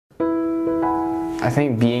I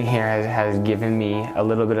think being here has given me a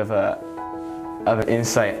little bit of an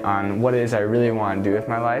insight on what it is I really want to do with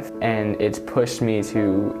my life, and it's pushed me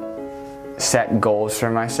to set goals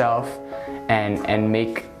for myself and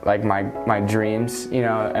make like my dreams, you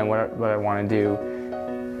know, and what I want to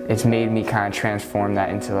do. It's made me kind of transform that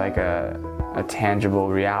into like a tangible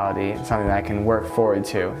reality, something that I can work forward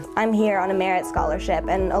to. I'm here on a merit scholarship,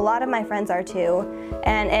 and a lot of my friends are too,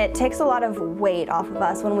 and it takes a lot of weight off of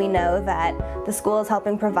us when we know that the school is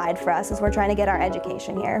helping provide for us as we're trying to get our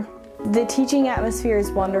education here. The teaching atmosphere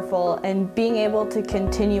is wonderful, and being able to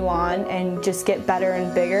continue on and just get better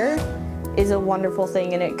and bigger is a wonderful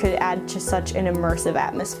thing, and it could add to such an immersive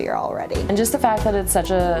atmosphere already. And just the fact that it's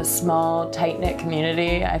such a small, tight-knit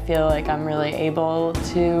community, I feel like I'm really able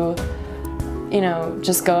to, you know,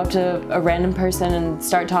 just go up to a random person and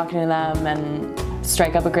start talking to them and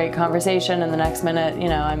strike up a great conversation, and the next minute, you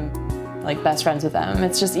know, I'm like best friends with them.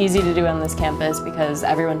 It's just easy to do on this campus because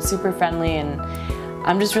everyone's super friendly, and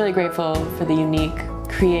I'm just really grateful for the unique,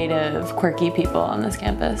 creative, quirky people on this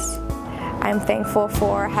campus. I'm thankful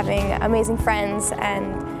for having amazing friends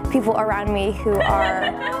and people around me who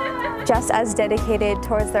are just as dedicated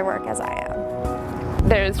towards their work as I am.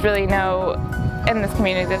 There's really no, in this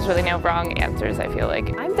community, there's really no wrong answers, I feel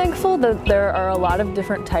like. I'm thankful that there are a lot of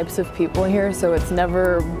different types of people here, so it's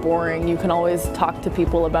never boring. You can always talk to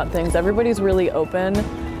people about things. Everybody's really open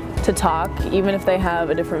to talk, even if they have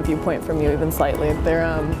a different viewpoint from you, even slightly.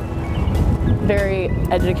 They're very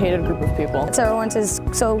educated group of people. Everyone's is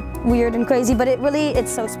so weird and crazy, but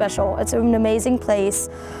it's so special. It's an amazing place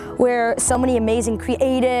where so many amazing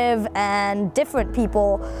creative and different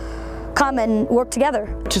people come and work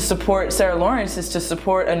together. To support Sarah Lawrence is to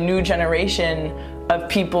support a new generation of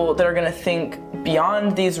people that are going to think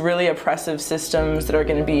beyond these really oppressive systems, that are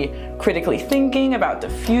going to be critically thinking about the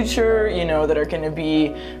future, you know, that are going to be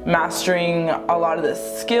mastering a lot of the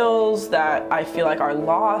skills that I feel like are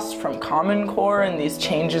lost from Common Core and these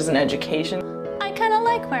changes in education. I kind of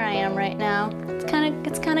like where I am right now. It's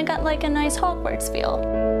kind of got like a nice Hogwarts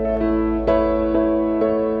feel.